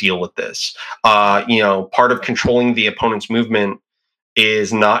able to deal with this. Part of controlling the opponent's movement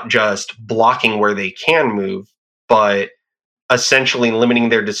is not just blocking where they can move, but essentially limiting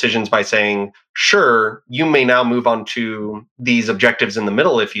their decisions by saying, sure, you may now move on to these objectives in the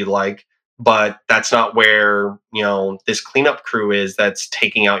middle if you like, but that's not where, this cleanup crew is that's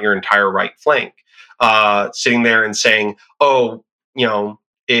taking out your entire right flank. Sitting there and saying, oh,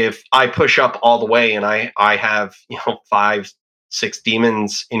 if I push up all the way and I have, 5, 6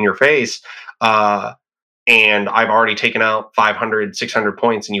 demons in your face, and I've already taken out 500, 600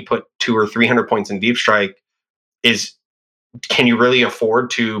 points, and you put 200 or 300 points in deep strike, can you really afford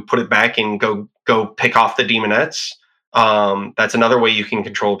to put it back and go pick off the demonettes? That's another way you can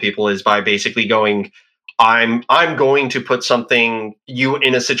control people, is by basically going, I'm going to put you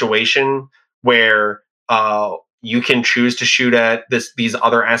in a situation where you can choose to shoot at these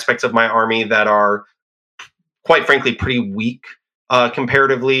other aspects of my army that are, quite frankly, pretty weak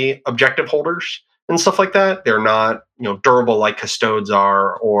comparatively, objective holders and stuff like that. They're not, durable like custodes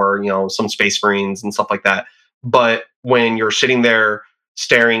are, or, some space marines and stuff like that. But when you're sitting there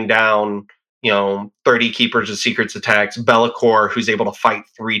staring down, 30 keepers of secrets attacks, Bellicor, who's able to fight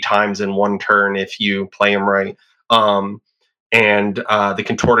 3 times in one turn if you play him right, and the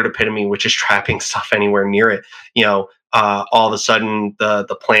contorted epitome, which is trapping stuff anywhere near it, all of a sudden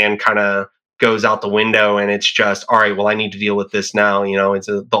the plan kind of goes out the window, and it's just, all right, well, I need to deal with this now. It's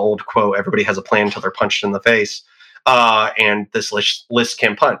the old quote, everybody has a plan until they're punched in the face. And this list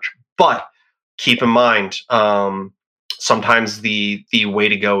can punch. But keep in mind, sometimes the way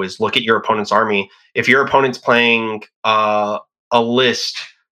to go is look at your opponent's army. If your opponent's playing a list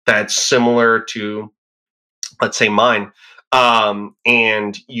that's similar to, let's say, mine,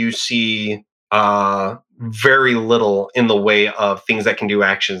 and you see very little in the way of things that can do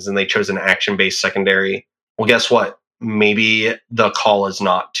actions, and they chose an action-based secondary, well, guess what? Maybe the call is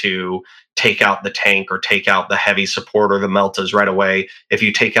not to take out the tank or take out the heavy support or the meltas right away. If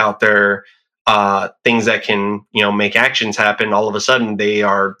you take out their things that can, make actions happen, all of a sudden they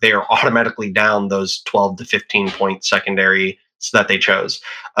are automatically down those 12 to 15 point secondary that they chose.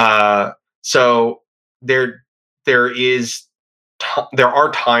 So there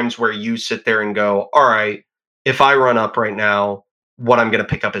are times where you sit there and go, all right, if I run up right now, what I'm going to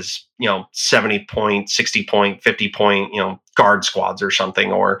pick up is, 70 point, 60 point, 50 point, guard squads or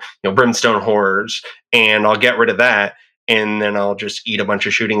something, or, brimstone horrors, and I'll get rid of that. And then I'll just eat a bunch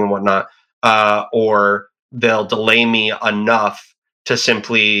of shooting and whatnot. Or they'll delay me enough to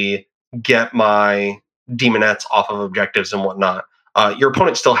simply get my demonettes off of objectives and whatnot. Your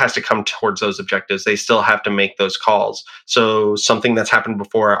opponent still has to come towards those objectives. They still have to make those calls. So something that's happened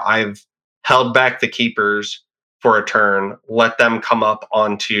before, I've held back the keepers for a turn, let them come up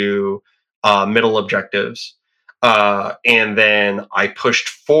onto middle objectives, and then I pushed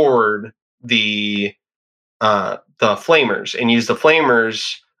forward the flamers and used the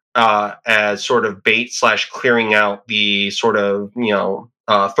flamers as sort of bait / clearing out the sort of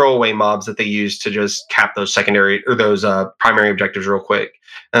throwaway mobs that they use to just cap those secondary or those primary objectives real quick.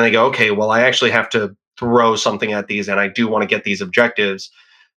 And they go, okay, well, I actually have to throw something at these, and I do want to get these objectives.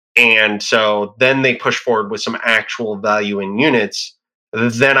 And so then they push forward with some actual value in units.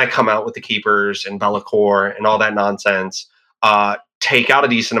 Then I come out with the keepers and Bellicor and all that nonsense, take out a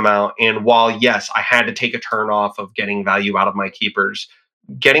decent amount. And while, yes, I had to take a turn off of getting value out of my keepers,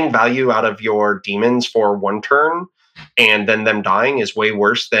 getting value out of your demons for one turn and then them dying is way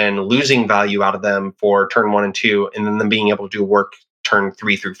worse than losing value out of them for turn 1 and 2, and then them being able to do work turn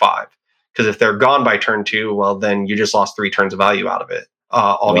 3 through 5. Because if they're gone by turn 2, well, then you just lost 3 turns of value out of it,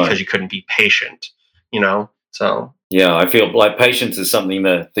 all right, because you couldn't be patient, So Yeah, I feel like patience is something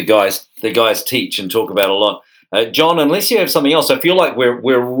that the guys teach and talk about a lot. John, unless you have something else, I feel like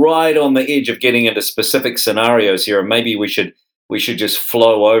we're right on the edge of getting into specific scenarios here, and maybe we should just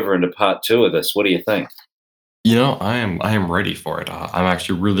flow over into part two of this. What do you think? I am ready for it. I'm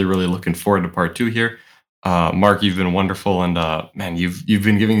actually really, really looking forward to part two here. Mark, you've been wonderful, and man, you've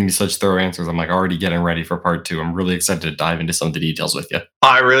been giving me such thorough answers. I'm like already getting ready for part two. I'm really excited to dive into some of the details with you.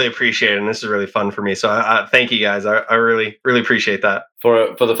 I really appreciate it, and this is really fun for me. So thank you guys. I really, really appreciate that.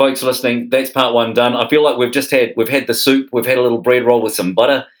 For the folks listening, that's part one done. I feel like we've had the soup, we've had a little bread roll with some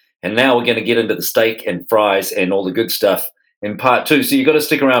butter, and now we're going to get into the steak and fries and all the good stuff in part two. So you've got to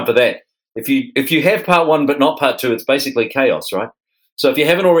stick around for that. If you have part one but not part two, it's basically chaos, right? So if you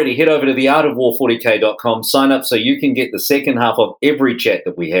haven't already, head over to theartofwar40k.com, sign up so you can get the second half of every chat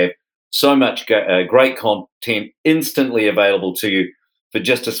that we have. So much great content instantly available to you for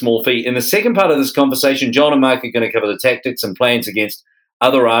just a small fee. In the second part of this conversation, John and Mark are going to cover the tactics and plans against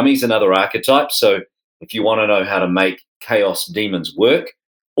other armies and other archetypes. So if you want to know how to make chaos demons work,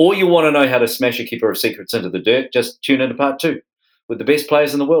 or you want to know how to smash a keeper of secrets into the dirt, just tune into part two with the best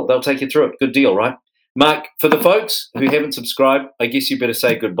players in the world. They'll take you through it. Good deal, right? Mark, for the folks who haven't subscribed, I guess you better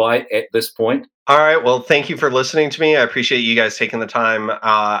say goodbye at this point. All right. Well, thank you for listening to me. I appreciate you guys taking the time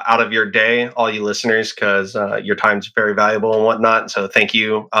out of your day, all you listeners, because your time's very valuable and whatnot. So thank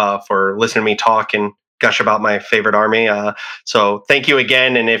you for listening to me talk and gush about my favorite army. So thank you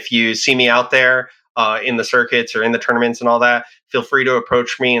again. And if you see me out there in the circuits or in the tournaments and all that, feel free to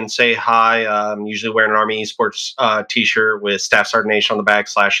approach me and say hi. I'm usually wearing an Army Esports t-shirt with Staff Sergeant Aescht on the back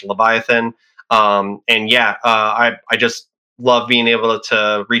 /Leviathan. I just love being able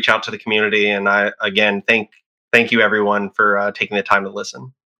to reach out to the community. And I, again, thank you everyone for taking the time to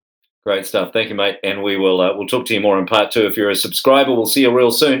listen. Great stuff. Thank you, mate. And we'll talk to you more in part two. If you're a subscriber, we'll see you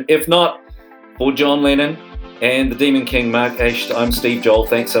real soon. If not, for John Lennon and the Demon King, Mark Aescht, I'm Steve Joll.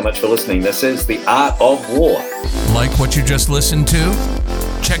 Thanks so much for listening. This is The Art of War. Like what you just listened to?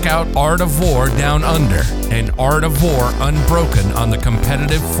 Check out Art of War Down Under and Art of War Unbroken on the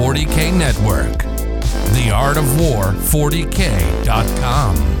competitive 40K network.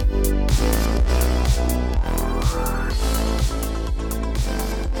 TheArtofWar40k.com.